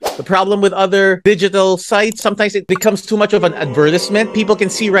The problem with other digital sites, sometimes it becomes too much of an advertisement. People can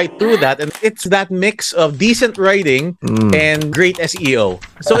see right through that. And it's that mix of decent writing and great SEO.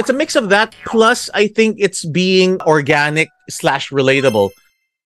 So it's a mix of that. Plus, I think it's being organic / relatable.